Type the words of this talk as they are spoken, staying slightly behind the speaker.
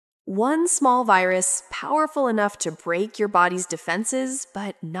One small virus, powerful enough to break your body's defenses,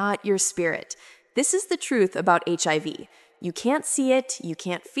 but not your spirit. This is the truth about HIV. You can't see it, you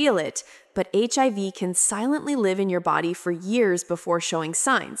can't feel it, but HIV can silently live in your body for years before showing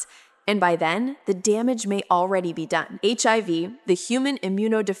signs. And by then, the damage may already be done. HIV, the human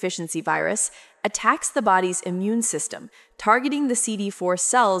immunodeficiency virus, attacks the body's immune system, targeting the CD4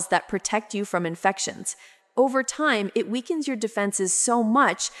 cells that protect you from infections. Over time, it weakens your defenses so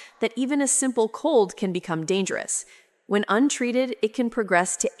much that even a simple cold can become dangerous. When untreated, it can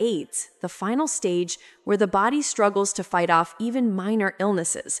progress to AIDS, the final stage where the body struggles to fight off even minor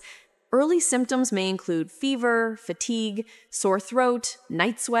illnesses. Early symptoms may include fever, fatigue, sore throat,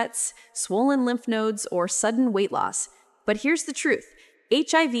 night sweats, swollen lymph nodes, or sudden weight loss. But here's the truth.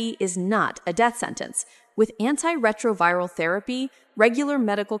 HIV is not a death sentence. With antiretroviral therapy, regular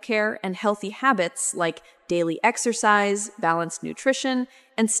medical care, and healthy habits like daily exercise, balanced nutrition,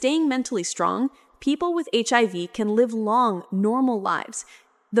 and staying mentally strong, people with HIV can live long, normal lives.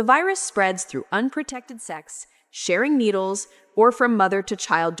 The virus spreads through unprotected sex, sharing needles, or from mother to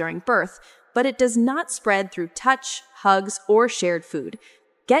child during birth, but it does not spread through touch, hugs, or shared food.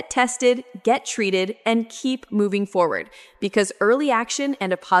 Get tested, get treated, and keep moving forward, because early action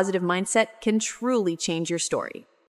and a positive mindset can truly change your story.